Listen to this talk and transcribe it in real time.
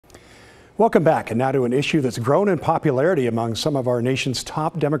Welcome back, and now to an issue that's grown in popularity among some of our nation's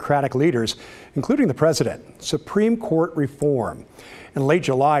top Democratic leaders, including the president: Supreme Court reform. In late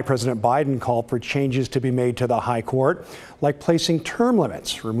July, President Biden called for changes to be made to the High Court, like placing term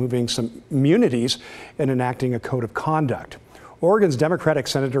limits, removing some immunities, and enacting a code of conduct. Oregon's Democratic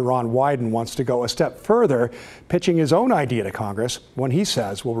Senator Ron Wyden wants to go a step further, pitching his own idea to Congress, one he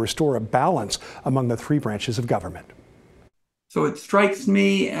says will restore a balance among the three branches of government. So it strikes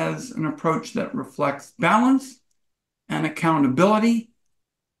me as an approach that reflects balance and accountability.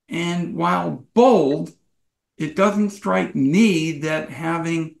 And while bold, it doesn't strike me that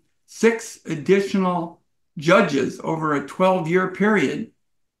having 6 additional judges over a 12-year period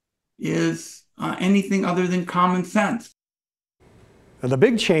is anything other than common sense. The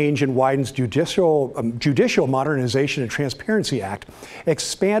big change in Wyden's Judicial Modernization and Transparency Act,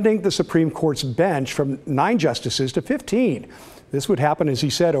 expanding the Supreme Court's bench from 9 justices to 15. This would happen, as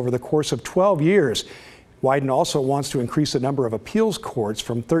he said, over the course of 12 years. Wyden also wants to increase the number of appeals courts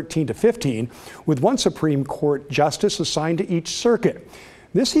from 13 to 15, with 1 Supreme Court justice assigned to each circuit.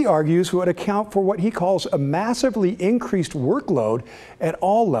 This, he argues, would account for what he calls a massively increased workload at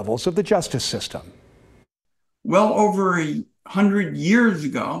all levels of the justice system. Well over 100 years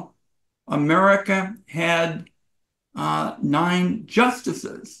ago, America had 9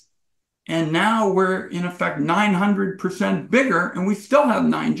 justices. And now we're, in effect, 900% bigger, and we still have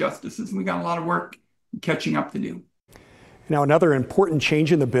 9 justices. We got a lot of work catching up to do. Now, another important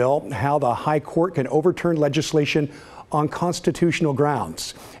change in the bill: how the High Court can overturn legislation on constitutional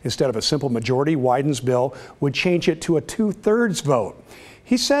grounds. Instead of a simple majority, Wyden's bill would change it to a 2/3 vote.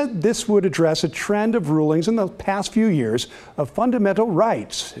 He said this would address a trend of rulings in the past few years of fundamental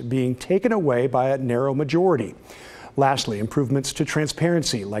rights being taken away by a narrow majority. Lastly, improvements to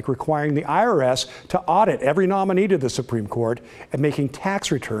transparency, like requiring the IRS to audit every nominee to the Supreme Court and making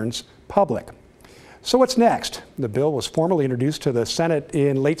tax returns public. So what's next? The bill was formally introduced to the Senate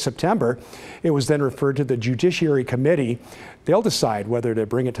in late September. It was then referred to the Judiciary Committee. They'll decide whether to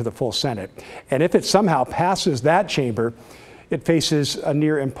bring it to the full Senate. And if it somehow passes that chamber, it faces a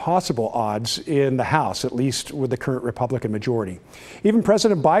near impossible odds in the House, at least with the current Republican majority. Even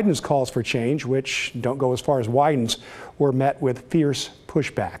President Biden's calls for change, which don't go as far as Wyden's, were met with fierce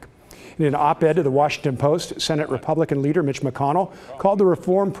pushback. In an op-ed to the Washington Post, Senate Republican leader Mitch McConnell called the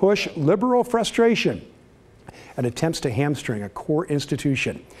reform push liberal frustration and attempts to hamstring a core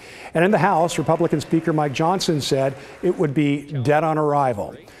institution. And in the House, Republican Speaker Mike Johnson said it would be dead on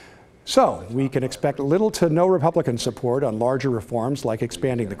arrival. So we can expect little to no Republican support on larger reforms like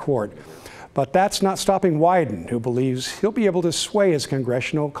expanding the court. But that's not stopping Wyden, who believes he'll be able to sway his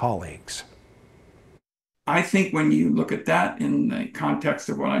congressional colleagues. I think when you look at that in the context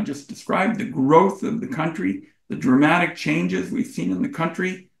of what I just described, the growth of the country, the dramatic changes we've seen in the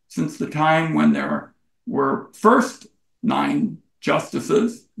country since the time when there were first 9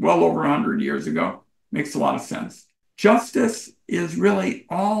 justices, well over 100 years ago, makes a lot of sense. Justice is really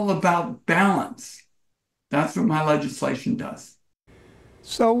all about balance. That's what my legislation does.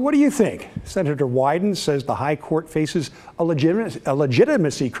 So what do you think? Senator Wyden says the High Court faces a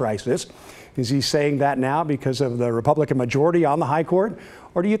legitimacy crisis. Is he saying that now because of the Republican majority on the High Court?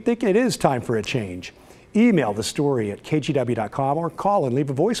 Or do you think it is time for a change? Email the story at kgw.com or call and leave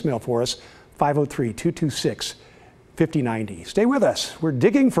a voicemail for us, 503-226-5090. Stay with us. We're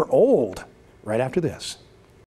digging for old right after this.